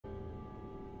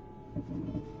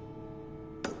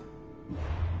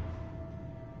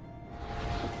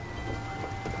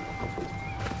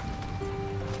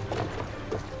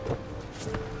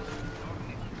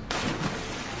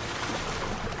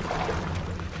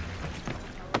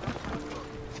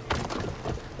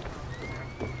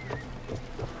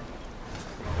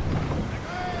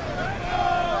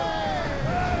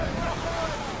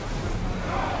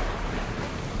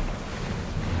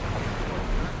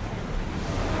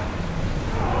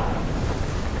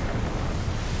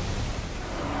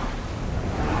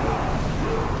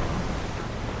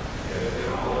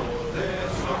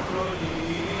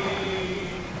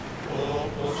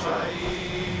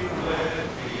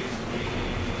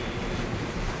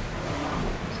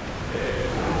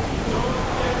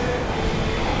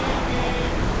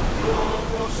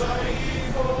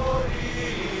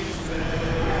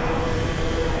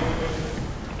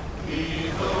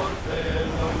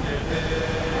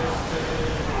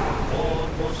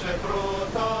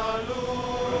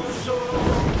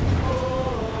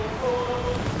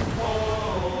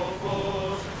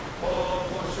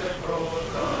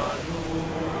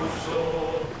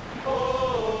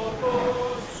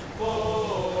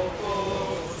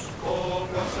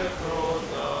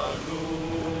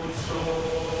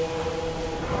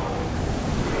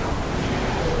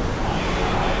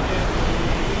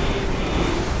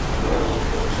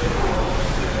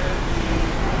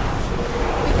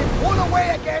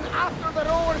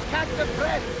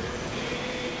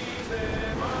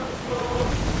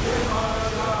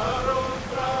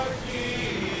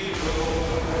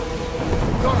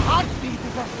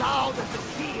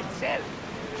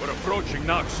Approaching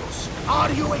Naxos.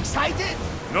 Are you excited?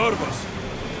 Nervous.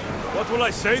 What will I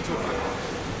say to her?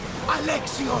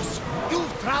 Alexios,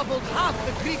 you've traveled half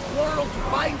the Greek world to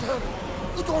find her.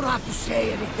 You don't have to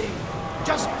say anything.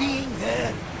 Just being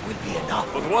there will be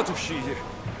enough. But what if she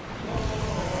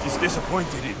is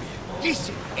disappointed in me?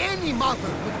 Listen, any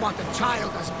mother would want a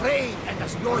child as brave and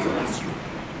as loyal as you.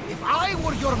 If I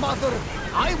were your mother,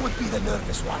 I would be the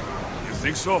nervous one. You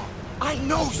think so? I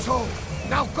know so.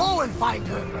 Now go and find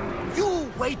her.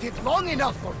 You waited long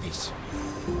enough for this.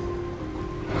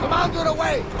 Commander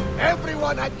away!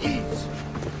 Everyone at ease!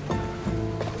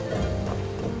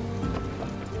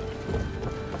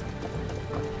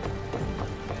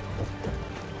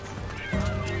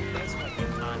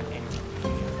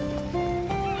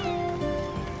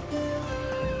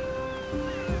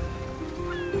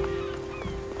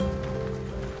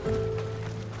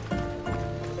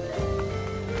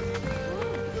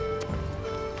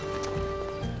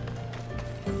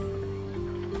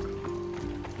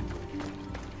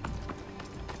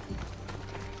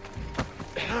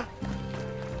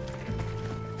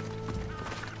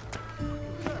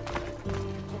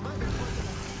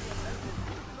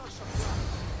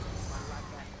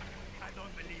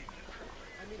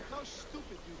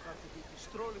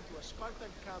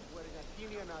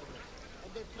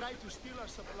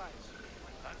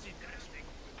 That's interesting.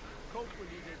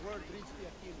 Hopefully the word reached the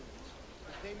Athenians.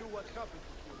 If they knew what happened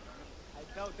to you, I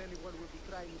doubt anyone will be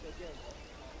trying it again.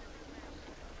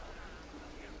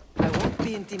 I won't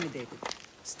be intimidated.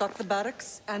 Stock the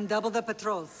barracks and double the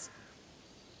patrols.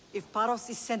 If Paros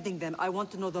is sending them, I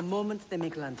want to know the moment they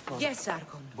make landfall. Yes,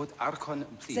 Archon. But Archon,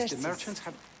 please, Xerxes, the merchants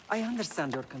have... I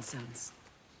understand your concerns.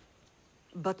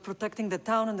 But protecting the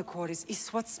town and the quarries is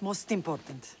what's most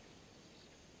important.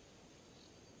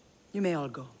 You may all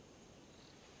go.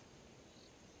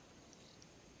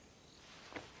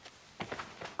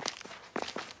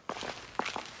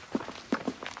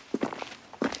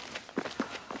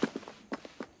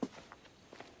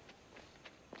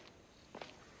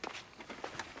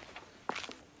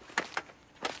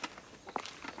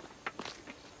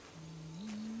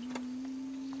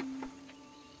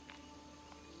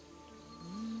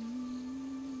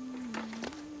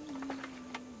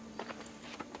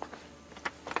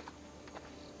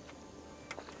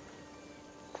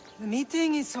 The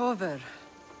meeting is over.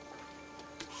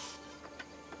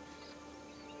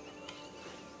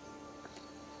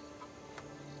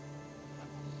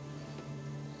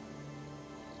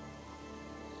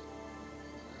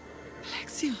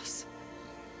 Alexios.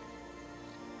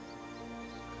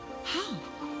 How?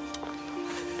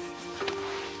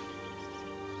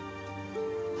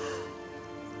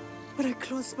 When I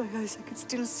closed my eyes, I could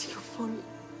still see you falling.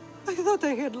 I thought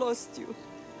I had lost you.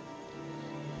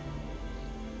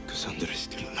 Cassandra is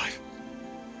still alive.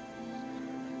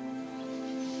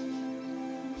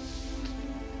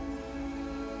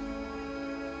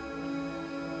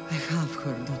 They have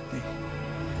her, don't they?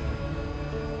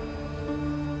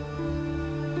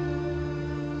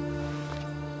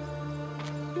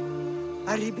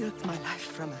 I rebuilt my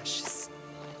life from ashes.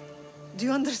 Do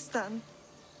you understand?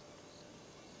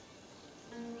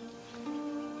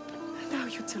 Now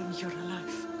you tell me you're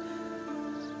alive.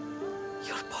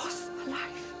 You're both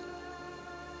alive.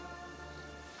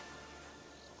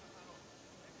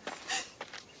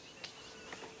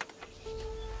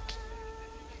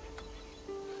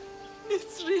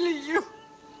 It's really you.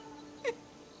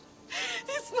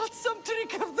 It's not some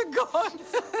trick of the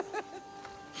gods.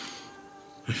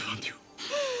 I found you.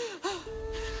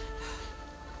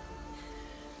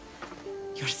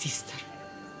 Your sister.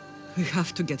 We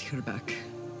have to get her back.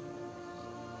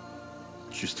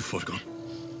 She's too far gone.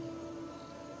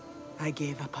 I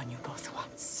gave up on you both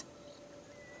once.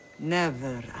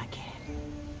 Never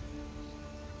again.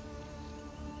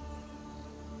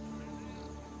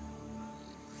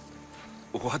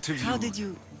 What have you... How did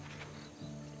you...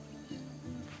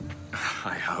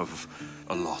 I have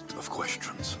a lot of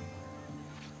questions.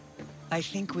 I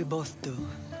think we both do.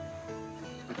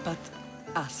 But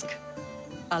ask.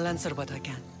 I'll answer what I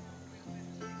can.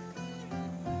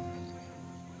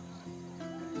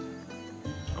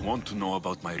 I want to know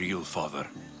about my real father.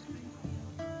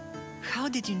 How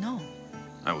did you know?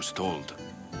 I was told.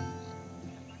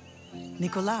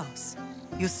 Nikolaos.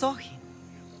 You saw him.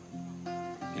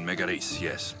 In Megaris,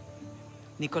 yes.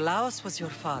 Nikolaos was your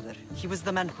father. He was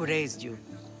the man who raised you.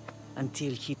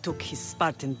 Until he took his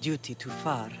Spartan duty too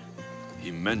far.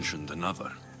 He mentioned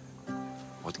another.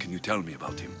 What can you tell me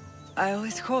about him? I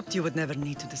always hoped you would never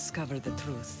need to discover the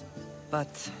truth.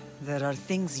 But there are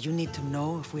things you need to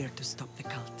know if we are to stop the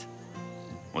cult.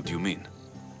 What do you mean?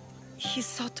 He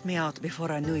sought me out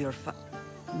before I knew your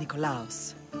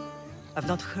Nikolaos. I've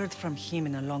not heard from him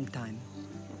in a long time.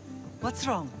 What's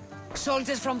wrong?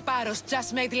 Soldiers from Paros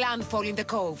just made landfall in the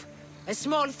cove. A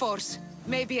small force,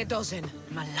 maybe a dozen.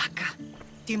 Malaka.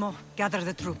 Timo, gather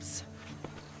the troops.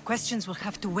 Questions will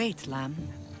have to wait, Lamb.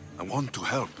 I want to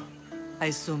help. I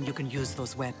assume you can use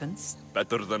those weapons?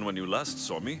 Better than when you last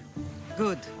saw me.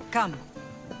 Good. Come.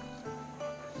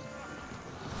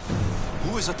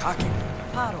 Who is attacking?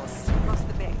 Paros, across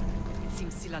the bay. It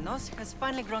seems Silanos has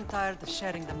finally grown tired of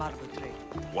sharing the Margo trade.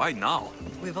 Why now?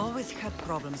 We've always had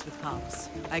problems with Paros.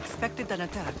 I expected an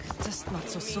attack, just not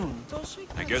so soon.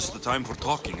 I guess the time for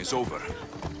talking is over.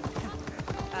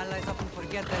 Allies often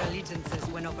forget their allegiances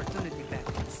when opportunity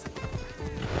beckons.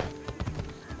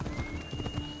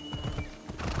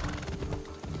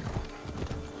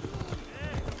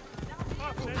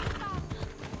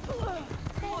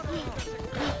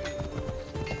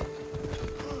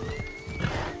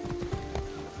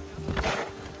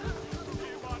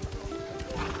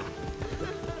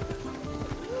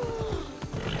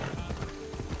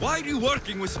 Why are you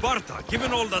working with Sparta,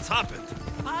 given all that's happened?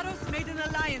 Paros made an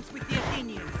alliance with the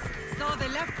Athenians, so they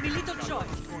left me little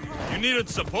choice. You needed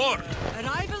support. A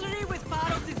rivalry with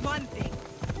Paros is one thing,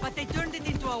 but they turned it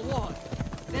into a war.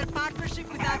 Their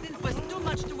partnership with Athens was too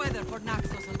much to weather for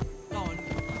Naxos alone.